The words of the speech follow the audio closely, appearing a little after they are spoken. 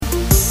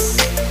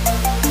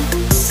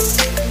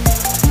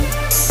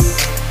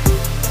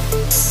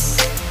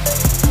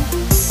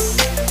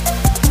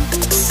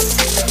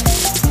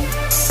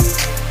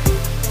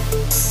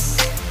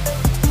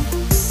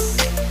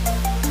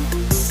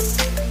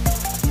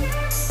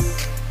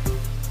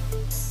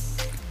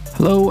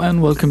Hello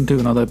and welcome to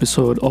another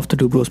episode of the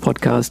Two Bros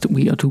Podcast.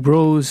 We are two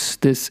bros.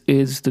 This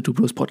is the Two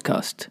Bros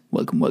Podcast.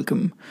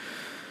 Welcome.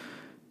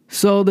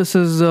 So this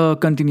is a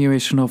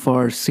continuation of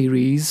our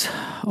series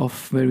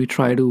of where we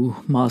try to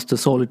master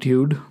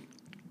solitude.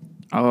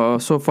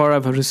 So far,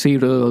 I've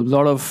received a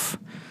lot of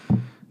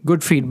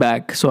good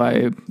feedback. So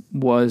I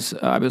was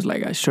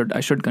like, I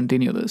should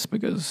continue this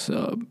because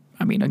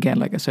again,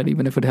 like I said,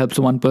 even if it helps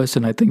one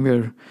person, I think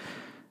we're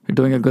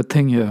doing a good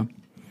thing here.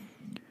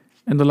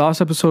 In the last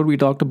episode, we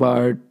talked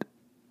about,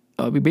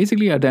 we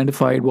basically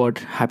identified what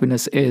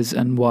happiness is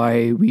and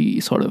why we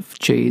sort of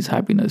chase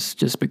happiness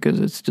just because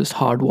it's just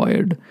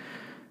hardwired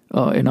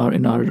in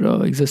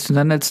our existence.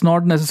 And it's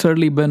not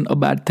necessarily been a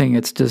bad thing.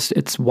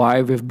 It's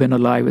why we've been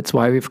alive. It's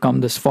why we've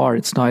come this far.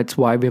 It's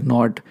why we've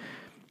not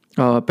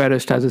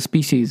perished as a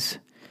species.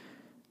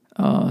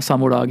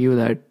 Some would argue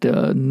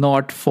that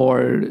not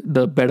for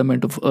the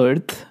betterment of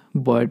Earth,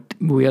 but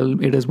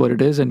it is what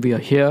it is, and we are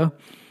here.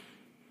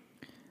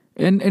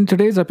 In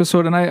today's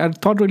episode, and I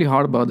thought really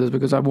hard about this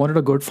because I wanted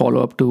a good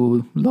follow-up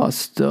to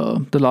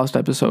the last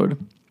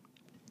episode.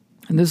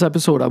 In this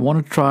episode, I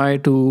want to try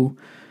to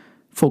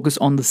focus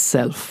on the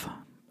self,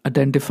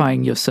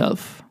 identifying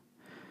yourself.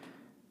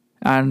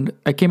 And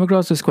I came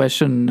across this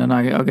question, and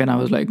I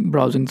was like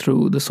browsing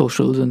through the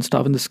socials and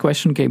stuff, and this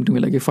question came to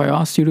me, like, if I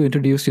asked you to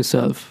introduce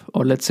yourself,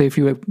 or let's say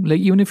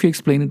even if you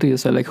explain it to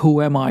yourself, like,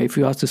 who am I, if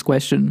you ask this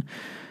question,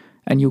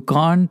 and you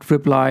can't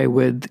reply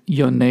with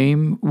your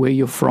name, where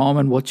you're from,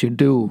 and what you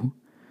do,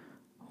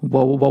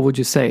 what would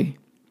you say?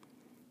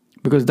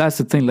 Because that's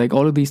the thing, like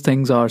all of these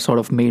things are sort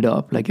of made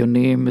up. Like your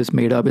name is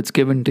made up, it's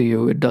given to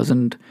you. It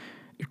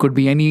could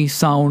be any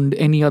sound,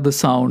 any other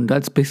sound.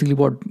 That's basically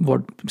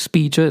what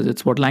speech is.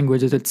 It's what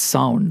language is, it's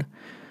sound.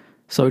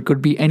 So it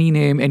could be any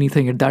name,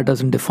 anything. That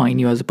doesn't define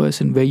you as a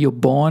person. Where you're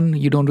born,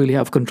 you don't really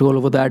have control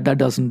over that. That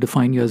doesn't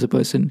define you as a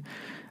person.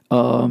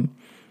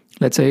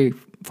 Let's say,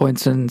 for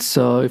instance,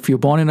 if you're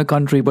born in a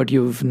country but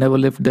you've never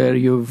lived there,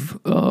 you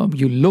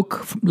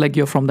look like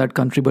you're from that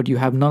country but you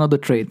have none of the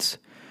traits.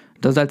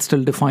 Does that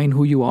still define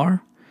who you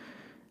are?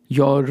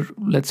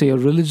 Let's say your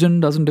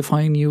religion doesn't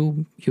define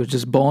you. You're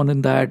just born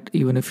in that,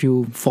 even if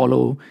you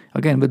follow.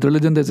 Again, with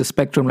religion, there's a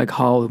spectrum, like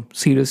how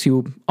serious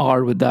you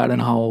are with that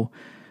and how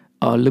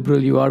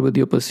liberal you are with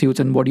your pursuits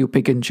and what you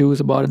pick and choose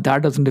about it.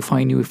 That doesn't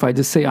define you. If I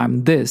just say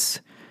I'm this,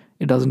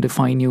 it doesn't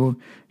define you.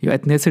 Your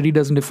ethnicity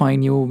doesn't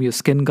define you. Your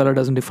skin color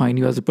doesn't define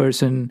you as a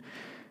person.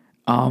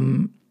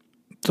 And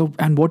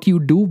what you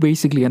do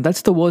basically, and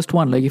that's the worst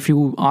one. Like if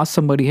you ask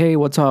somebody, hey,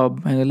 what's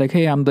up? And they're like,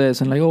 hey, I'm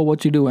this. And like, oh,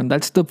 what you do? And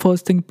that's the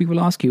first thing people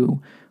ask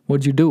you.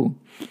 What you do?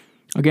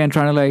 Again,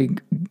 trying to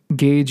like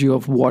gauge you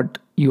of what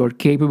you're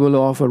capable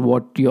of or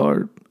what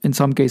in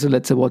some cases,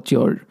 let's say what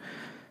your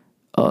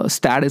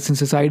status in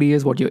society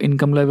is, what your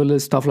income level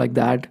is, stuff like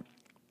that.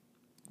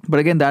 But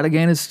again, that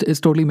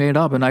is totally made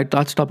up, and I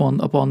touched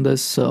upon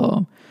this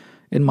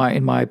in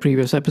my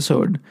previous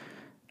episode,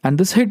 and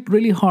this hit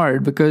really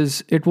hard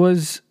because it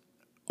was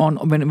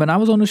when I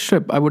was on a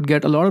ship, I would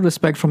get a lot of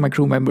respect from my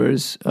crew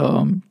members,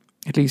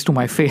 at least to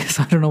my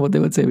face. I don't know what they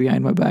would say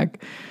behind my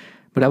back,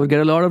 but I would get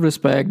a lot of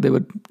respect. They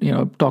would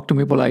talk to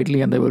me politely,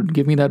 and they would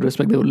give me that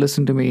respect. They would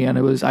listen to me, and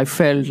I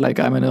felt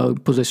like I'm in a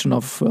position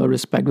of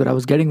respect, but I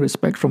was getting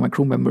respect from my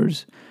crew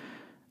members.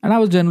 And I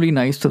was generally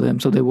nice to them,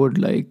 so they would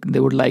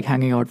like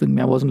hanging out with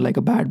me. I wasn't like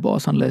a bad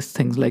boss unless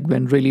things like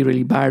went really,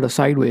 really bad or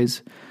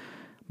sideways.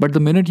 But the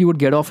minute you would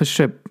get off a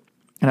ship,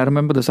 and I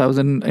remember this, I was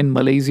in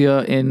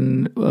Malaysia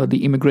in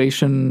the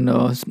immigration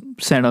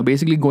center,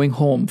 basically going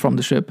home from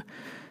the ship.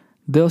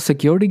 The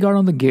security guard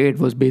on the gate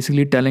was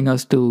basically telling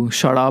us to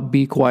shut up,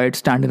 be quiet,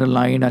 stand in a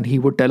line, and he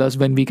would tell us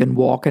when we can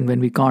walk and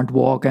when we can't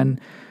walk, and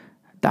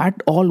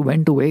that all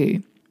went away.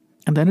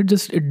 And then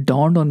it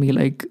dawned on me,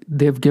 like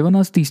they've given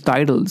us these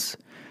titles.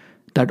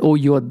 That, oh,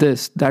 you're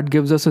this, that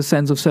gives us a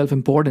sense of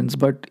self-importance.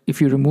 But if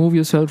you remove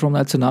yourself from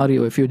that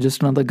scenario, if you're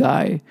just another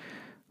guy,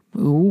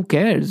 who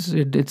cares?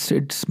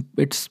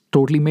 It's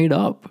totally made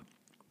up.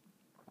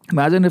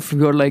 Imagine if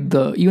you're like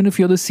even if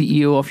you're the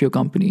CEO of your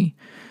company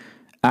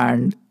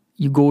and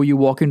you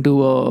walk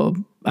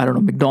into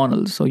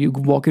McDonald's, or you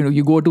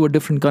go to a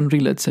different country,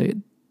 let's say,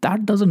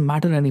 that doesn't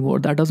matter anymore.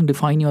 That doesn't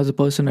define you as a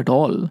person at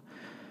all.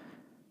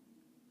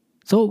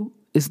 So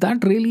is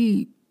that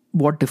really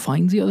what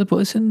defines the other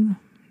person?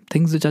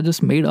 Things which are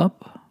just made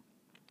up?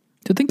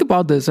 So think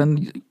about this,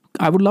 and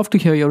I would love to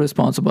hear your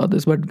response about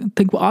this, but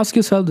ask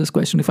yourself this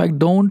question. If I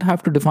don't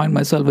have to define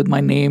myself with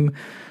my name,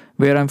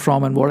 where I'm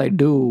from, and what I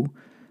do,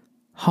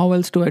 how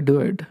else do I do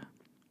it?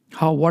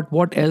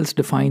 What else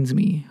defines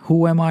me?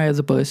 Who am I as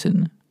a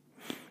person?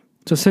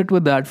 So sit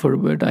with that for a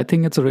bit. I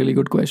think it's a really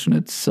good question.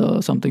 It's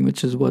something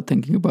which is worth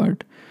thinking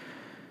about.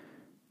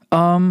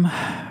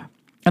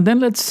 And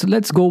then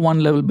let's go one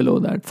level below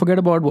that. Forget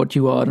about what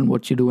you are and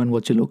what you do and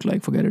what you look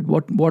like. Forget it.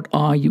 What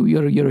are you?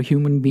 You're a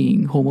human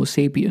being, Homo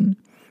sapien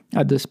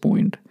at this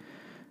point.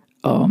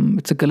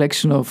 It's a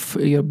collection of,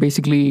 you're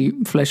basically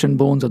flesh and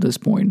bones at this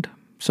point.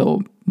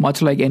 So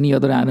much like any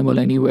other animal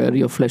anywhere,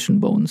 you're flesh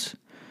and bones.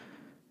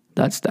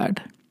 That's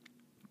that.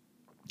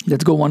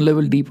 Let's go one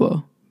level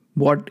deeper.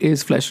 What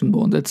is flesh and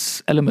bones?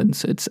 It's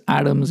elements, it's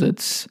atoms,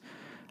 it's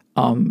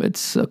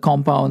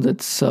compounds,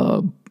 it's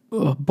a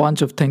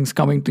bunch of things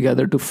coming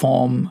together to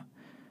form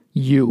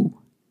you,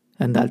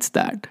 and that's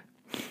that.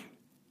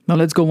 Now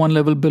let's go one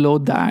level below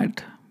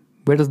that.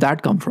 Where does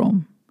that come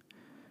from?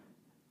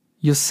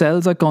 Your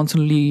cells are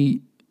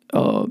constantly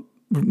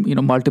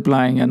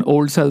multiplying, and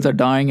old cells are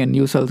dying and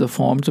new cells are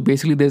formed. So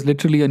basically there's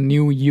literally a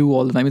new you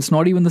all the time. It's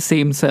not even the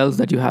same cells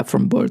that you have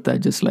from birth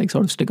that just like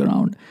sort of stick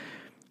around.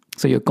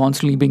 So you're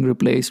constantly being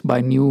replaced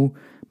by new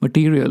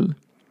material.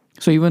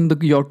 So even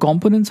your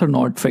components are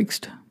not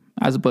fixed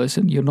as a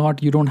person. You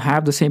don't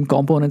have the same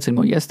components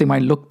anymore. Yes, they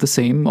might look the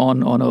same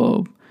on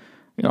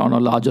a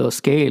larger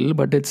scale,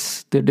 but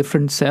they're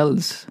different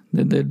cells.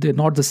 They're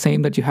not the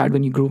same that you had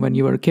when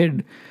you were a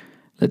kid,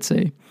 let's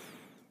say.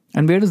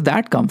 And where does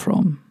that come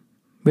from?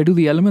 Where do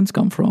the elements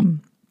come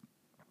from?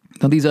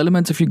 Now, these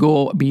elements, if you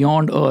go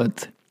beyond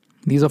Earth,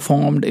 these are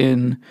formed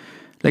in,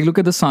 like, look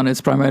at the sun. It's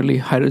primarily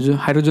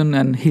hydrogen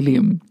and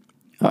helium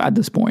at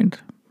this point.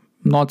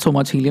 Not so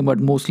much helium, but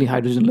mostly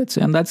hydrogen, let's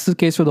say. And that's the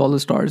case with all the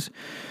stars.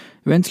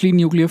 Eventually,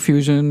 nuclear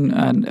fusion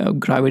and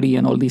gravity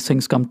and all these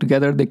things come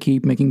together. They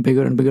keep making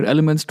bigger and bigger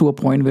elements to a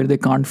point where they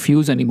can't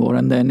fuse anymore.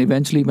 And then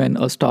eventually, when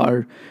a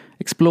star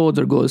explodes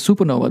or goes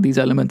supernova, these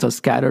elements are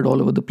scattered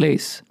all over the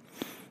place.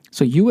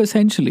 So you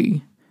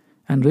essentially,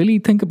 and really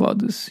think about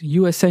this,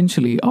 you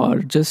essentially are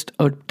just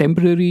a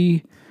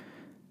temporary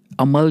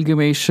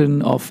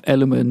amalgamation of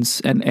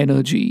elements and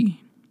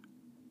energy.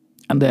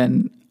 And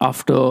then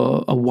after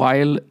a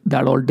while,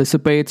 that all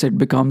dissipates, it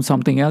becomes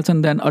something else,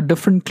 and then a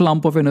different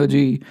clump of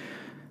energy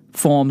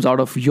forms out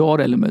of your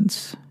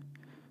elements.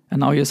 And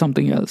now you're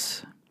something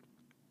else.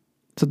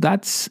 So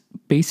that's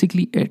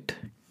basically it.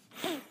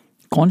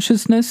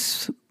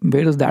 Consciousness,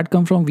 where does that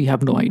come from? We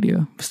have no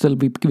idea.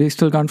 We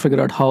still can't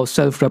figure out how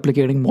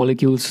self-replicating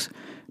molecules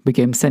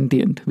became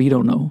sentient. We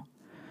don't know.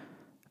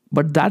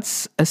 But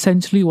that's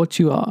essentially what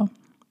you are.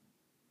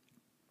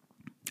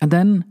 And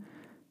then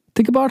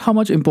think about how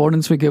much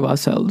importance we give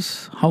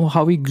ourselves,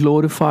 how we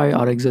glorify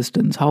our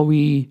existence, how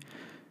we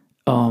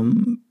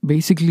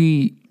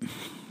basically,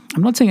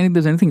 I'm not saying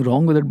there's anything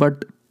wrong with it,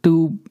 but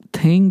to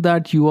think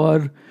that you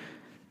are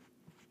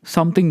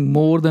something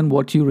more than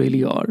what you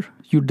really are.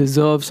 You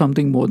deserve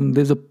something more than,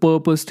 there's a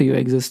purpose to your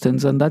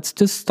existence. And that's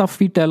just stuff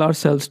we tell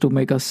ourselves to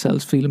make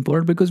ourselves feel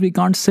important, because we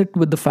can't sit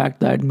with the fact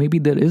that maybe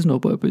there is no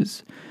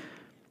purpose.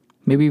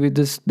 Maybe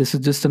this is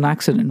just an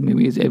accident.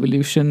 Maybe it's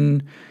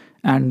evolution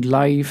and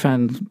life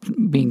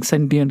and being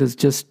sentient is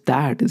just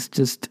that. It's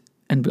just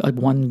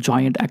one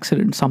giant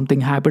accident.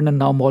 Something happened and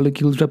now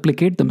molecules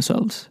replicate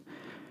themselves.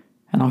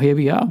 And now here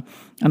we are.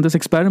 And this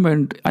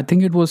experiment, I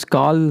think it was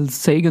Carl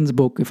Sagan's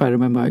book, if I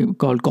remember,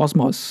 called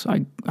Cosmos.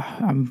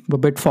 I'm a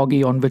bit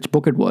foggy on which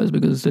book it was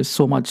because there's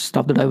so much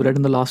stuff that I've read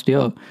in the last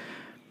year.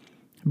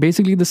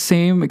 Basically, the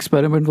same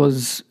experiment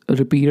was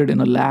repeated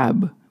in a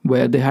lab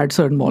where they had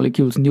certain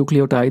molecules,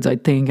 nucleotides, I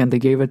think, and they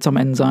gave it some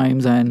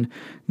enzymes and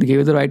they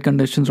gave it the right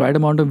conditions, right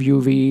amount of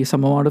UV,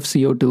 some amount of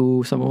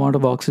CO2, some amount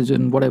of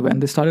oxygen, whatever.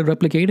 And they started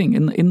replicating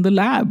in the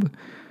lab.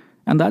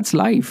 And that's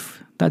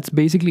life. That's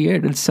basically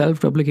it. It's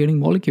self-replicating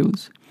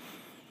molecules.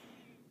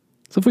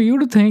 So for you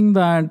to think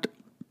that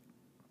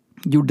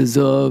you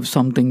deserve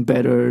something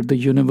better, the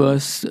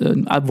universe,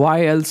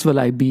 why else will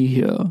I be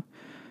here?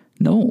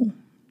 No.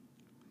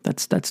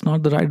 That's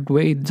not the right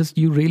way. Just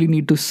you really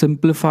need to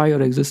simplify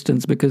your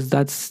existence, because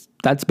that's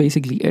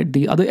basically it.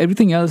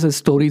 Everything else is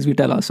stories we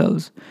tell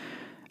ourselves.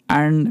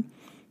 And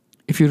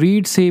if you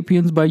read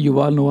Sapiens by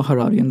Yuval Noah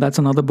Harari, and that's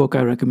another book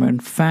I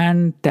recommend,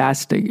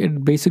 fantastic.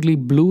 It basically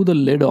blew the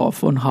lid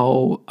off on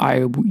how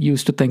I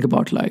used to think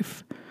about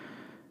life.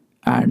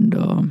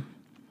 And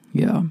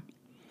yeah.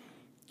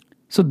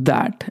 So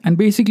that, and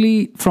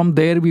basically from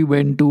there we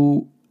went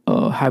to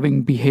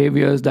having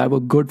behaviors that were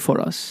good for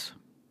us.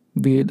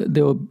 This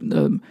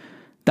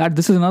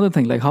is another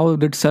thing, like how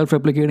did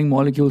self-replicating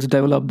molecules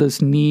develop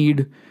this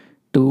need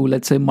to,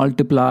 let's say,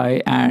 multiply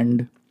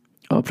and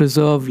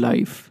preserve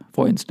life,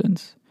 for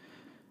instance.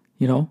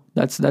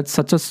 That's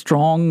such a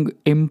strong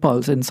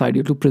impulse inside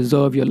you to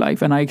preserve your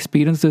life. And I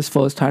experienced this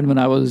firsthand when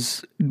I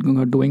was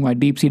doing my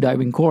deep sea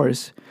diving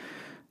course.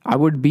 I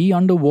would be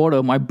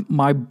underwater.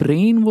 My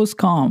brain was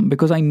calm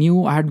because I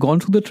knew I had gone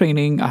through the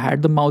training. I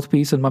had the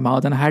mouthpiece in my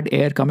mouth and I had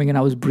air coming and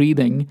I was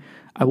breathing.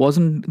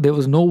 There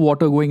was no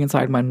water going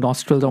inside my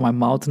nostrils or my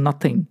mouth,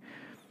 nothing.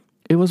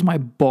 It was my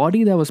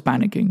body that was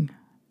panicking.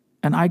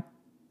 And I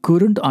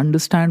couldn't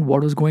understand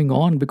what was going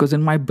on because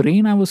in my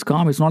brain I was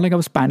calm. It's not like I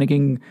was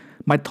panicking.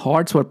 My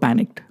thoughts were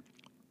panicked.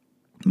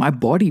 My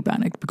body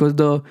panicked because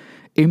the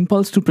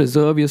impulse to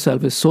preserve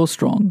yourself is so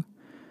strong.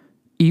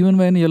 Even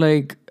when you're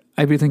like,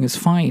 everything is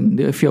fine.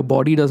 If your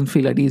body doesn't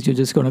feel at ease, you're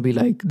just going to be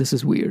like, this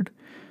is weird.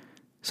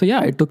 So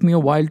yeah, it took me a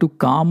while to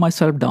calm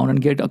myself down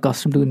and get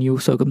accustomed to the new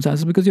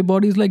circumstances because your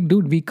body's like,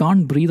 dude, we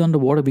can't breathe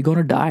underwater. We're going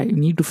to die. We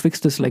need to fix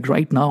this like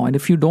right now. And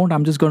if you don't,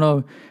 I'm just going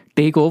to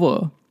take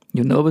over.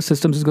 Your nervous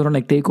system is going to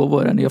like take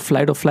over and your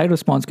flight or flight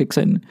response kicks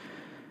in.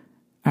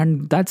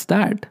 And that's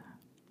that.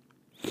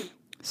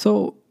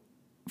 So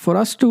for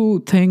us to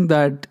think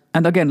that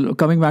And again,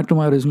 coming back to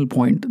my original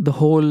point, the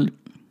whole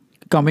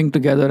coming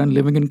together and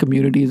living in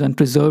communities and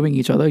preserving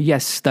each other,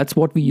 yes, that's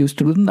what we used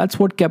to do, and that's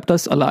what kept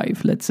us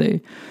alive. Let's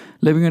say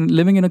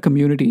living in a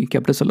community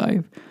kept us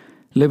alive.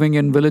 Living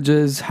in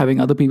villages, having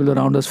other people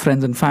around us,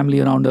 friends and family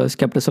around us,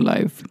 kept us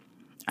alive.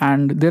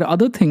 And there are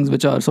other things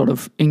which are sort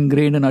of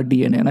ingrained in our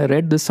DNA. And I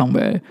read this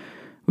somewhere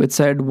which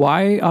said,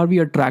 why are we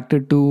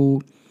attracted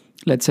to,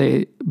 let's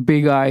say,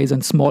 big eyes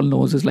and small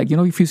noses? Like,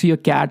 if you see a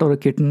cat or a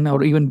kitten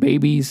or even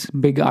babies,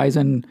 big eyes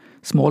and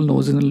small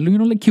noses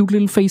and, like cute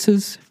little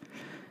faces,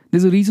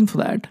 there's a reason for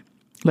that.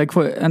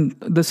 And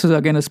this is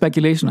again a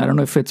speculation. I don't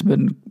know if it's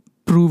been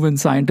proven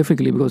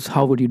scientifically, because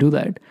how would you do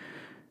that?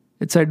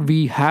 It said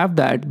we have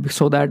that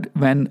so that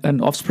when an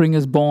offspring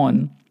is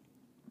born,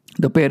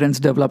 the parents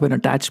develop an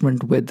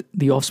attachment with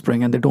the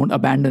offspring and they don't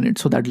abandon it,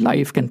 so that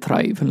life can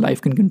thrive and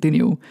life can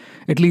continue,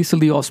 at least till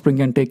the offspring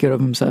can take care of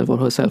himself or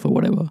herself or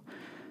whatever.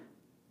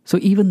 So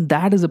even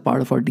that is a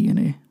part of our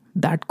DNA.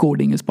 That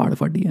coding is part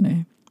of our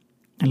DNA.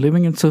 And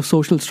living in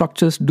social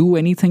structures, do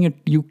anything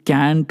you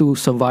can to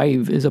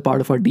survive, is a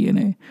part of our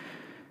DNA.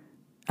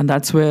 And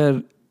that's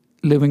where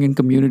living in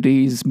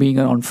communities, being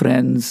around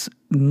friends,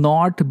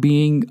 not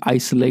being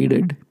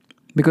isolated.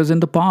 Because in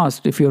the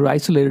past, if you're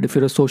isolated, if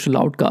you're a social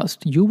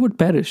outcast, you would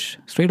perish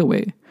straight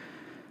away.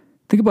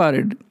 Think about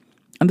it.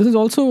 And this is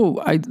also,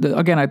 I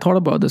thought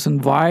about this,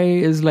 and why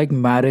is like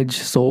marriage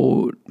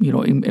so,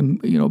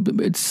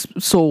 it's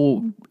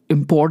so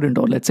important,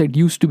 or let's say it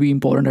used to be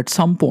important at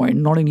some point,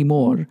 not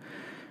anymore.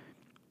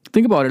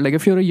 Think about it. Like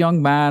if you're a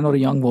young man or a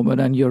young woman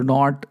and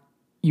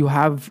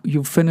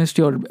you've finished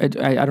your,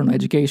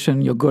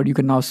 education, you're good, you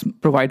can now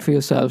provide for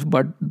yourself,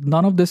 but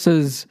none of this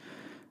is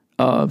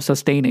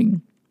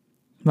sustaining.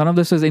 None of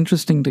this is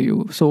interesting to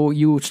you. So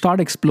you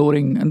start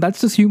exploring, and that's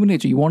just human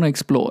nature. You want to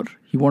explore.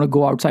 You want to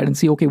go outside and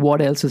see, okay,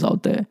 what else is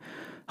out there?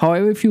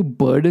 However, if you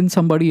burden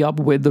somebody up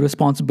with the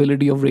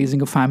responsibility of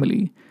raising a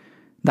family,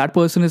 that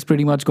person is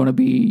pretty much going to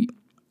be,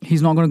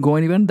 he's not going to go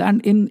anywhere.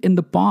 And in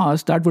the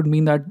past, that would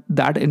mean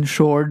that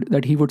ensured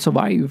that he would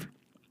survive.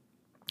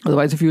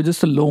 Otherwise, if you're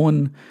just a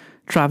lone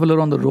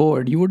traveler on the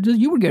road, you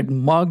would get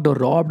mugged or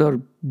robbed,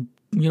 or,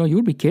 you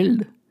would be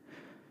killed.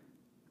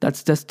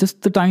 That's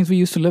just the times we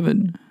used to live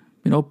in.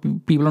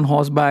 People on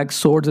horseback,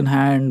 swords in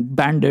hand,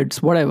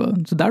 bandits, whatever.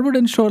 So that would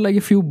ensure, like,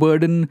 if you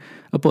burden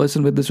a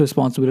person with this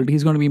responsibility,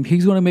 he's going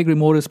to make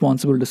more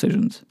responsible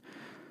decisions.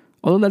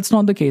 Although that's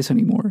not the case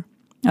anymore.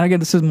 And again,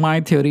 this is my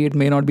theory. It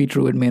may not be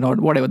true. It may not,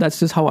 whatever. That's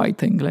just how I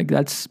think. Like,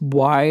 that's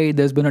why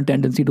there's been a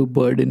tendency to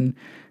burden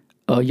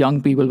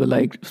young people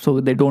with, so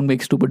they don't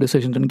make stupid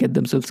decisions and get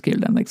themselves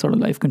killed, and sort of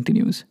life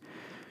continues.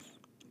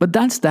 But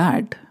that's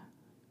that.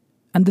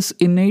 And this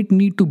innate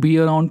need to be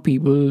around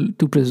people,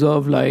 to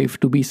preserve life,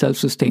 to be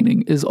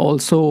self-sustaining is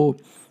also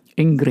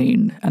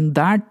ingrained. And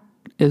that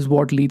is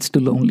what leads to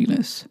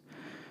loneliness.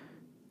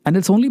 And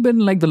it's only been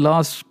the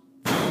last,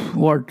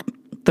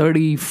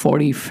 30,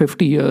 40,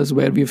 50 years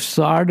where we've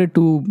started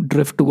to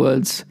drift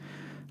towards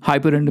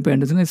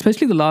hyper-independence. And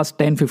especially the last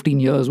 10,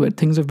 15 years where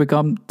things have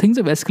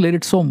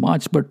escalated so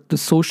much, but the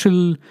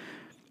social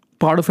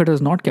part of it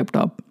has not kept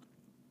up.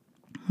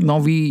 Now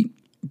we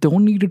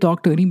don't need to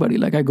talk to anybody.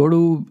 Like I go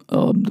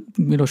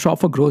to, shop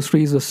for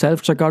groceries, the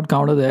self-checkout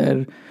counter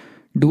there,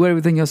 do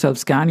everything yourself,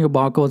 scan your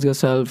barcodes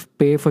yourself,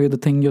 pay for the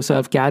thing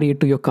yourself, carry it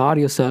to your car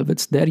yourself.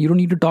 It's there. You don't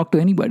need to talk to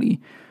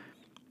anybody.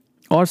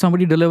 Or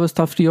somebody delivers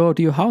stuff to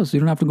your house. You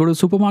don't have to go to the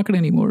supermarket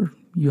anymore.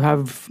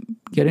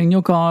 Get in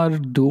your car,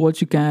 do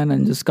what you can,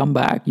 and just come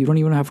back. You don't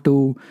even have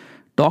to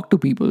talk to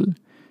people.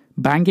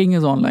 Banking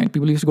is online.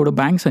 People used to go to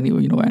banks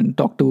anyway,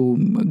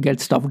 and get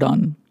stuff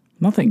done.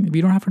 Nothing. We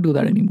don't have to do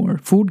that anymore.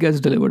 Food gets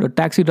delivered. A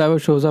taxi driver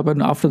shows up,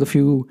 and after the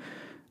few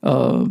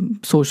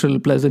social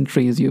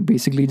pleasantries, you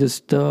basically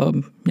just,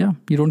 you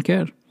don't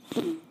care.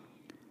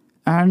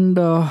 And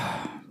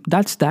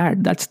that's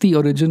that. That's the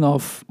origin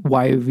of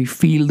why we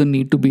feel the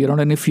need to be around.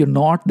 And if you're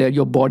not there,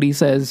 your body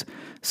says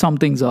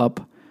something's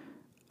up.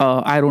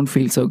 I don't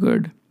feel so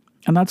good.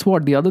 And that's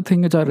what the other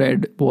thing which I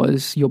read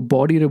was your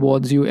body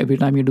rewards you every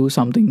time you do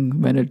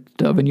something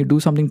when you do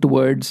something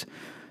towards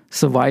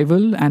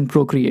survival and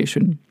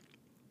procreation.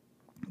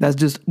 That's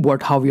just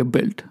how we are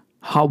built.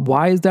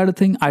 Why is that a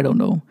thing? I don't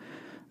know.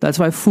 That's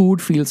why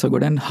food feels so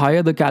good. And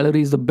higher the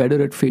calories, the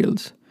better it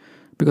feels.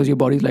 Because your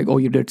body's like, oh,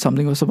 you did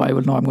something for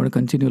survival. Now I'm going to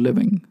continue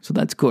living. So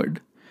that's good.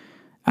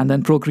 And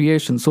then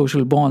procreation,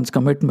 social bonds,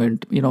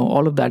 commitment,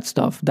 all of that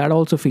stuff. That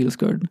also feels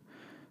good.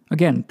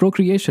 Again,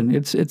 procreation.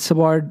 It's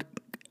about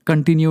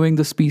continuing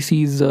the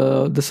species,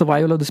 the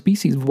survival of the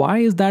species. Why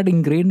is that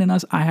ingrained in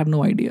us? I have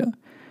no idea.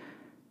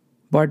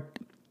 But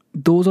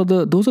those are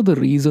the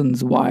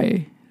reasons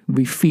why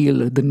we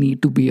feel the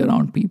need to be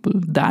around people.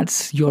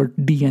 That's your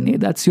DNA.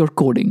 That's your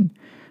coding.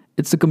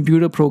 It's a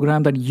computer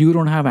program that you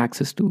don't have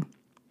access to.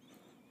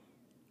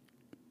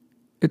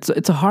 It's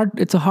a hard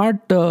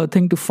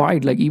thing to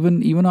fight. Like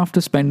even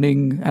after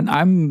spending, and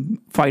I'm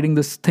fighting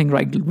this thing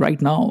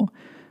right now.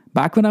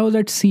 Back when I was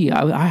at sea,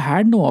 I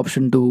had no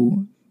option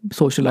to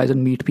socialize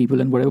and meet people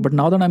and whatever. But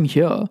now that I'm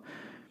here,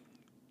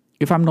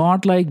 if I'm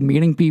not like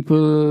meeting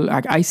people,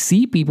 I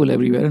see people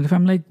everywhere. And if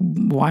I'm like,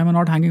 why am I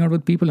not hanging out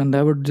with people? And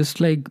that would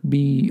just like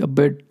be a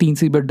bit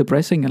teensy bit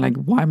depressing. And like,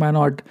 why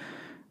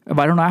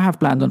don't I have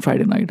plans on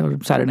Friday night or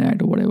Saturday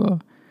night or whatever?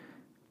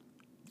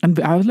 And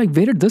I was like,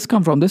 where did this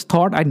come from? This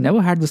thought, I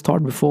never had this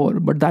thought before.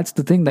 But that's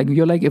the thing. Like,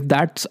 you're like, if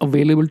that's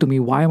available to me,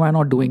 why am I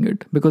not doing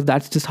it? Because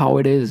that's just how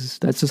it is.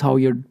 That's just how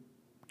you're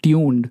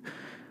tuned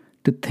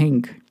to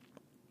think.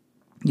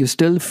 You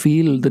still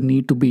feel the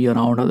need to be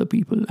around other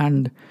people.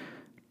 And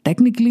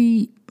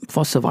technically,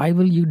 for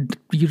survival, you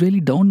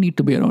really don't need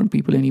to be around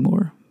people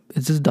anymore.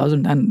 It just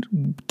doesn't.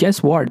 And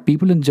guess what?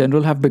 People in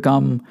general have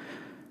become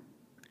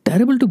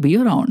terrible to be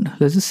around.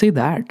 Let's just say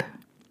that.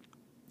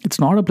 It's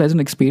not a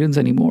pleasant experience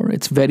anymore.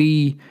 It's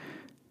very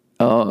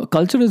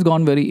culture has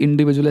gone very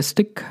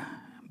individualistic.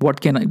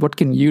 What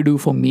can you do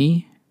for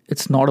me?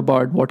 It's not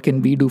about what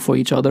can we do for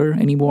each other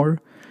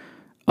anymore.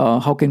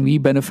 How can we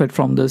benefit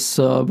from this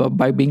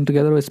by being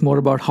together? It's more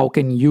about how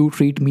can you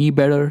treat me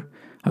better?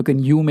 How can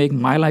you make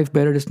my life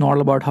better? It's not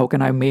about how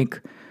can I make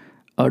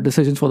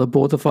decisions for the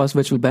both of us,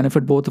 which will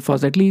benefit both of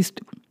us. At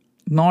least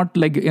not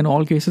like in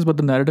all cases, but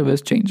the narrative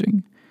is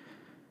changing.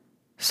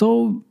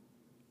 So,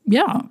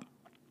 yeah.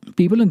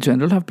 People in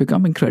general have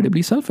become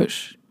incredibly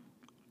selfish.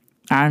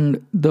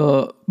 And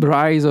the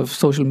rise of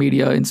social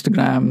media,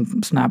 Instagram,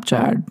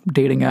 Snapchat,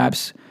 dating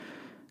apps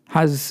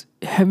has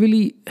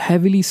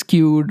heavily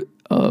skewed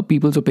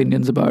people's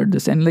opinions about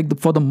this. And like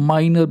for the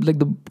minor, like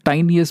the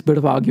tiniest bit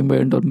of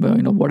argument or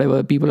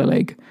whatever, people are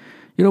like,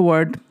 you know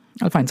what,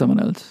 I'll find someone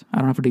else. I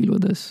don't have to deal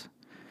with this.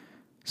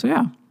 So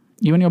yeah,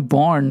 even your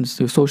bonds,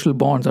 your social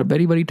bonds are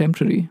very, very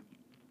temporary.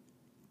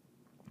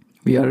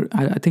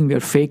 I think we are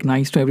fake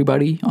nice to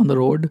everybody on the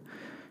road,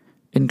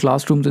 in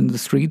classrooms, in the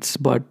streets.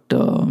 But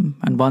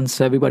and once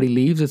everybody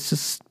leaves,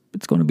 it's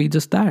going to be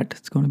just that.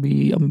 It's going to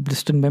be a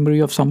distant memory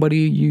of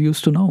somebody you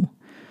used to know.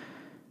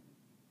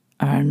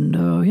 And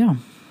yeah,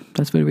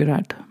 that's where we're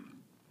at.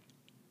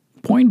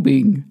 Point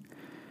being,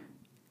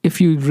 if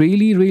you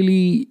really,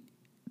 really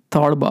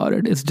thought about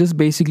it, it's just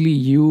basically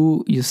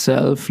you,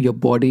 yourself, your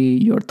body,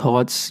 your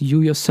thoughts.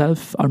 You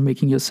yourself are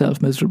making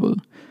yourself miserable.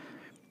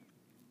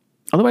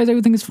 Otherwise,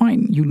 everything is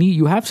fine.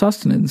 You have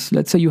sustenance.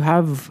 Let's say you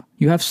have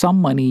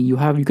some money. You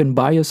can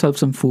buy yourself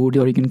some food,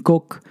 or you can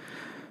cook,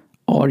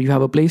 or you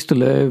have a place to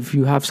live.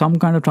 You have some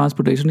kind of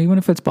transportation, even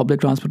if it's public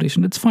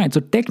transportation. It's fine.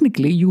 So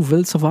technically, you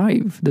will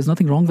survive. There's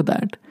nothing wrong with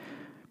that.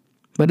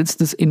 But it's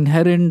this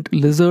inherent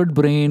lizard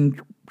brain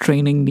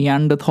training,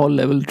 Neanderthal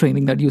level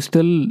training that you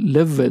still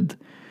live with,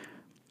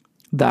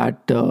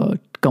 that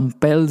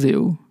compels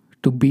you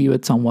to be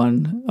with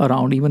someone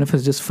around, even if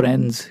it's just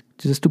friends,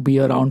 just to be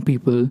around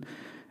people.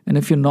 And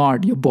if you're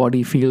not, your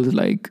body feels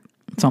like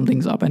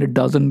something's up and it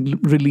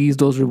doesn't release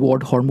those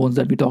reward hormones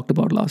that we talked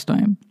about last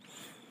time.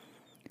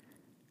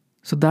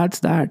 So that's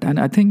that. And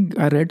I think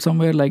I read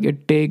somewhere like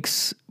it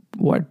takes,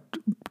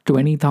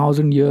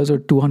 20,000 years or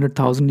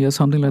 200,000 years,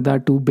 something like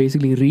that, to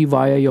basically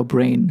rewire your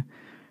brain.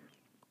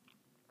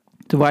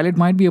 So while it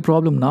might be a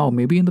problem now,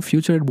 maybe in the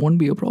future it won't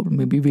be a problem.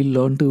 Maybe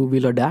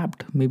we'll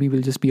adapt. Maybe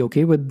we'll just be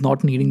okay with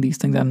not needing these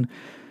things, and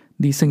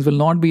these things will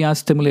not be as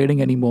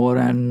stimulating anymore,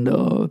 and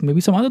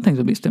maybe some other things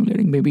will be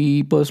stimulating.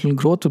 Maybe personal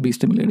growth will be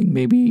stimulating.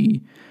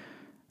 Maybe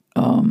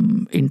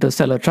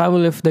interstellar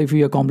travel, if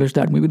we accomplish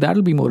that, maybe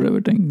that'll be more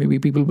riveting. Maybe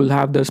people will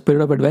have their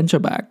spirit of adventure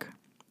back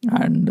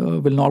and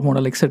will not want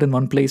to like sit in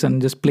one place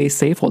and just play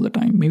safe all the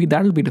time. Maybe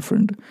that'll be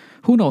different.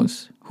 Who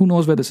knows? Who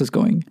knows where this is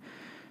going?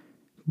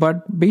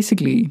 But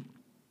basically,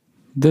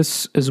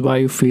 this is why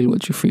you feel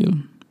what you feel.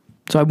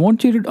 So I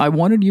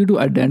wanted you to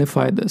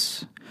identify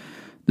this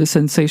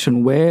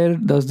sensation. Where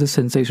does this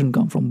sensation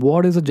come from?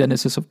 What is the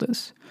genesis of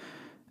this?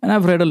 And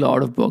I've read a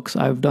lot of books.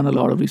 I've done a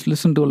lot of research,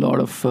 listened to a lot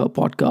of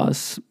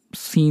podcasts,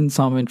 seen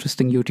some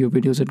interesting YouTube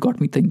videos that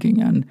got me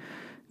thinking. And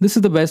this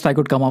is the best I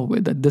could come up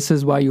with, that this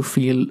is why you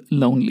feel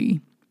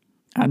lonely.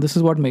 And this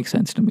is what makes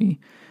sense to me.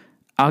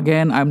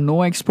 Again, I'm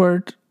no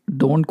expert.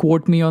 Don't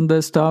quote me on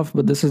this stuff,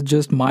 but this is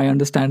just my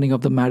understanding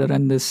of the matter.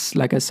 And this,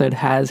 like I said,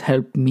 has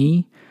helped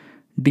me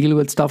deal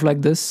with stuff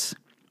like this.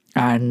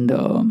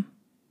 And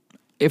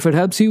if it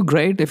helps you,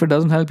 great. If it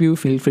doesn't help you,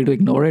 feel free to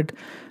ignore it.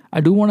 I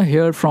do want to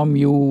hear from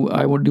you.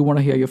 Do want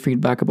to hear your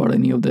feedback about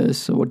any of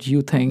this. What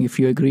you think, if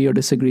you agree or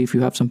disagree, if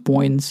you have some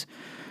points,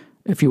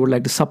 if you would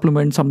like to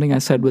supplement something I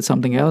said with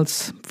something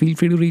else, feel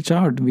free to reach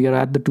out. We are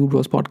at the Two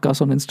Bros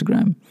Podcast on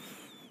Instagram.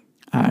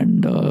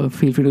 And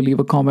feel free to leave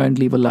a comment,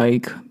 leave a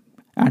like.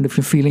 And if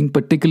you're feeling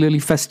particularly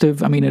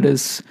festive, I mean, it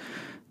is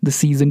the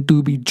season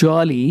to be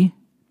jolly,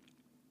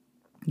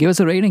 give us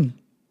a rating.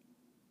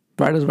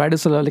 Write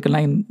us like a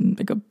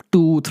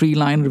 2-3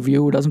 line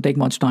review. It doesn't take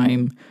much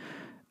time.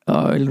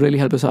 It'll really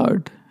help us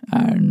out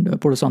and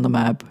put us on the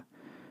map.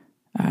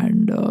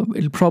 And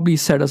it'll probably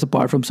set us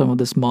apart from some of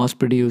this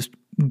mass-produced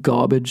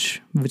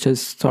garbage which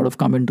has sort of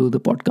come into the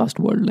podcast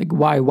world. Like,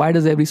 why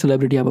does every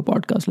celebrity have a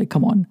podcast? Like,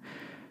 come on.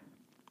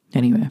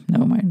 Anyway,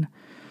 never mind.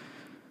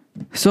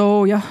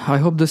 So, yeah, I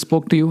hope this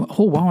spoke to you.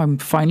 Oh, wow, I'm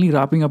finally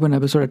wrapping up an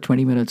episode at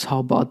 20 minutes. How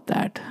about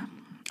that?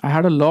 I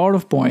had a lot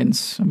of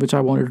points which I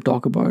wanted to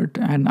talk about,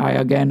 and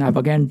I've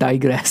again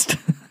digressed.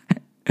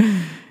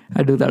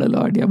 I do that a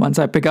lot. Yeah, once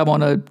I pick up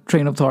on a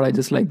train of thought, I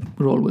just like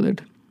roll with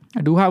it.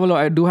 I do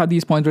have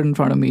these points right in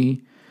front of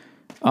me.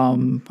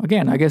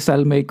 Again, I guess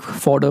I'll make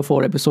fodder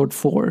for episode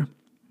 4,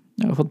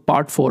 for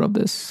part 4 of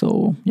this.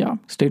 So yeah,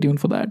 stay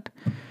tuned for that.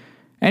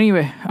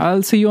 Anyway,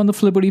 I'll see you on the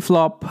flippity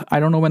flop.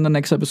 I don't know when the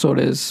next episode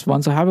is.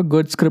 Once I have a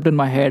good script in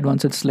my head,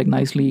 once it's like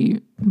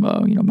nicely,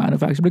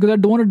 manufactured, because I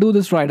don't want to do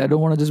this right. I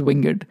don't want to just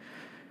wing it.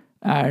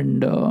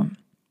 And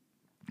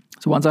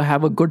so once I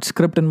have a good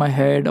script in my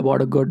head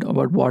about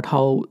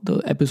how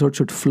the episode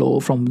should flow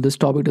from this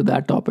topic to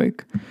that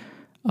topic,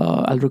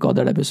 I'll record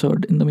that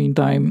episode. In the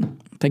meantime,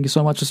 thank you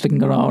so much for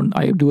sticking around.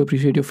 I do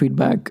appreciate your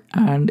feedback.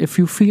 And if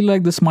you feel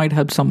like this might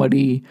help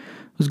somebody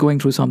who's going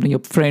through something, a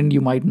friend you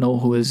might know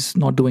who is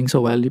not doing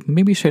so well,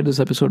 maybe share this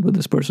episode with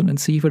this person and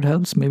see if it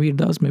helps. Maybe it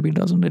does, maybe it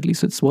doesn't. At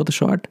least it's worth a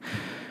shot.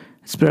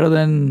 It's better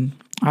than,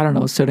 I don't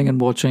know, sitting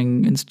and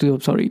watching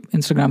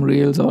Instagram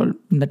Reels or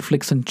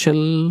Netflix and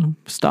chill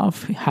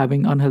stuff,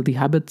 having unhealthy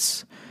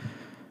habits.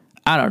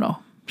 I don't know.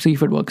 See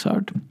if it works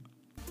out.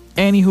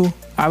 Anywho,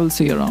 I will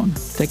see you around.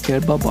 Take care.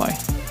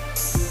 Bye-bye.